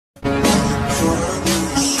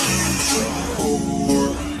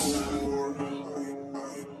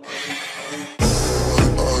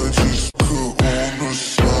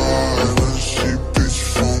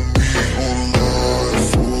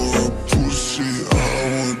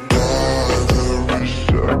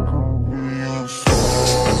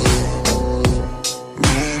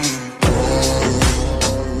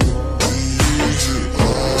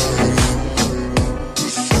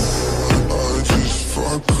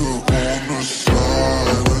her on the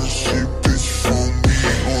side, and she bitch for me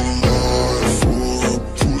on life. For a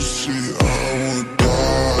pussy I would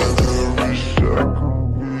die. Every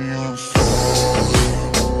second we on fire.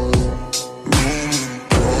 Roman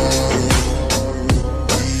pride,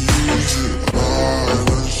 we use it hard,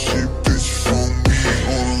 and she bitch for me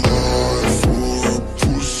on life. For a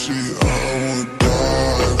pussy I would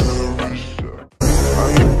die. Every second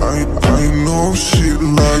I know she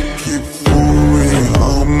like it for me.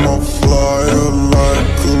 I'm a flyer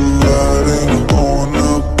like Aladdin on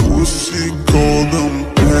a pussy golden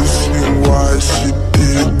blessing. Why she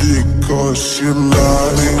did it? Cause she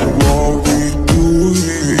lying. What we do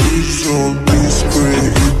here is so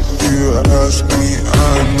discreet. If you ask me,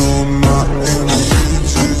 I know nothing. She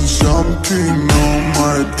just jumping on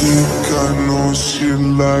my dick. I know she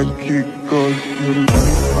like it cause she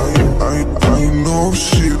I know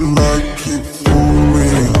she like it for me.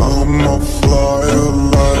 I'm a flyer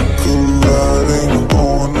like Aladdin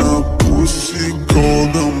on a pussy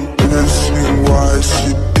golden blessing. Why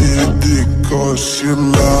she did it? Cause she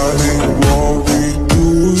lying. What we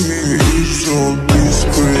do here is so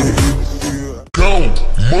discreet. Count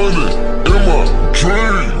money in my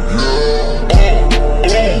dream, yeah.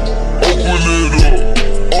 Open it up.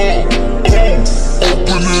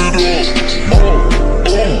 Open it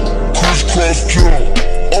up. Crisscross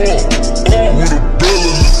jump.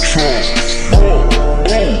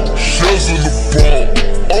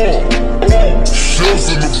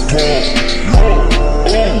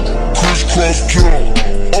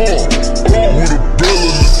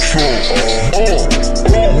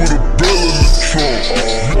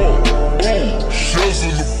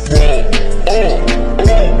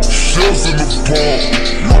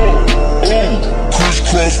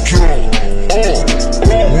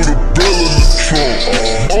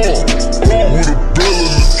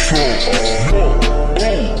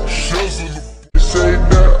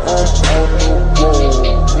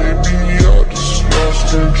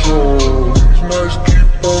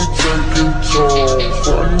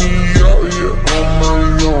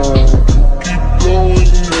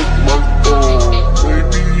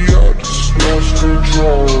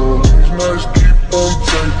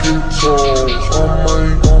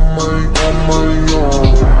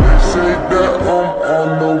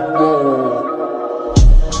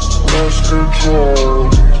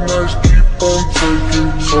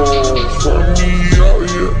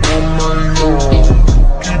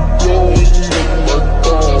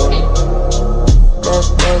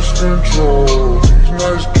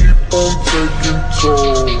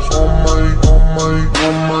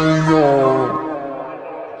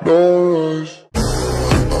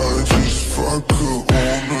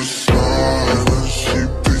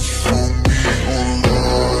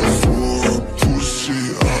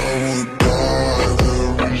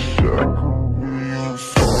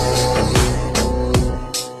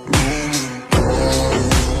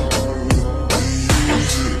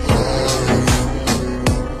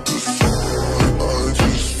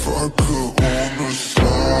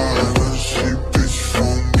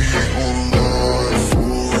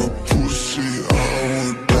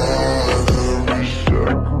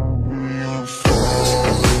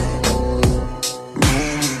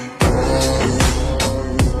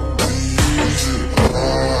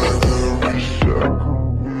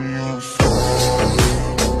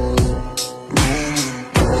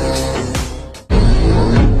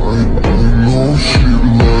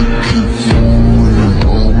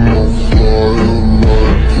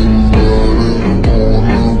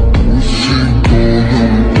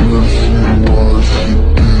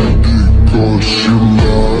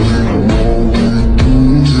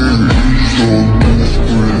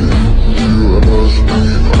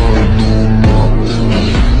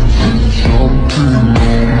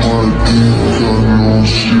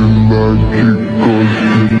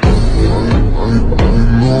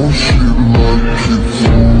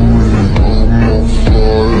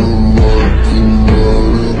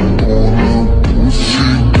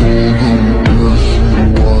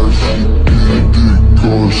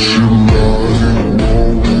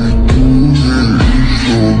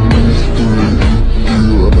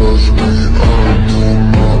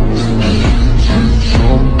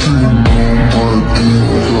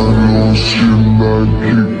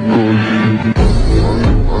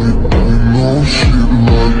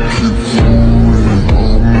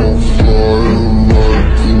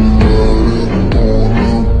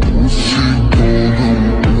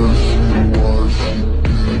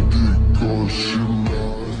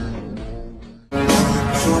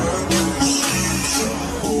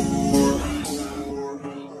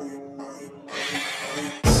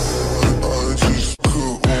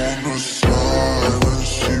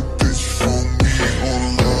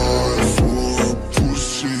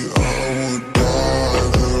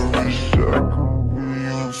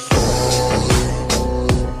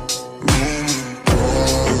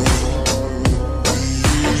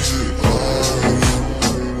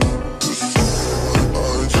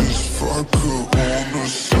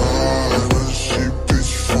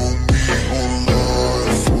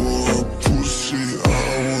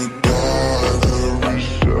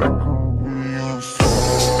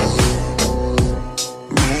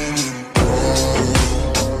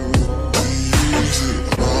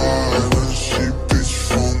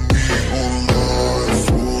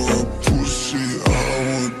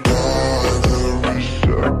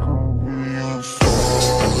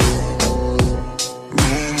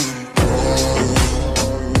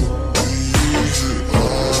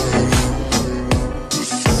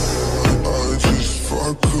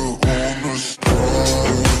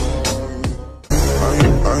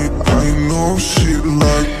 know she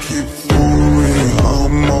like it for me.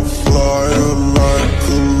 I'm a flyer like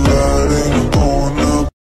Aladdin on a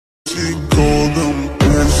she golden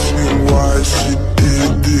blessing. Why she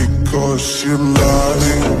did it? Cause she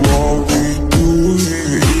lying. What we do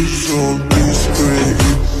here is so discreet.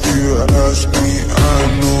 If you ask me, I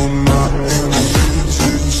know nothing.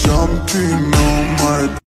 She's jumping on my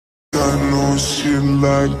I know she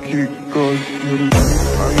like it cause you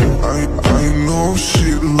I know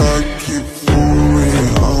she like it for me.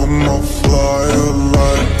 I'm a flyer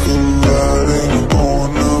like Aladdin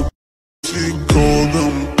on a she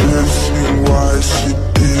golden blessing. Why she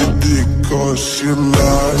did it? Cause she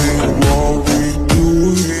lying. What we do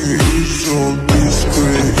here is so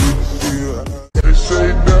discreet. They say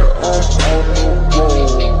that I'm on the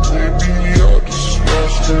road. Maybe I just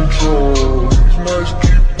lost control. These nights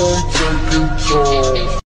keep on taking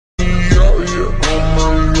tolls. Me out here on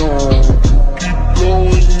my own. Keep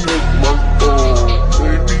blowing up my phone.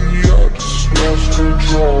 Maybe I just lost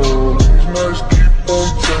control. These nights keep on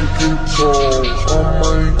taking tolls. On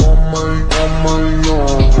my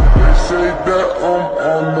own. They say that I'm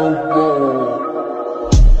on the road.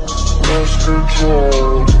 Lost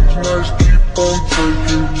control. These nights keep on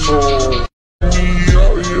taking tolls.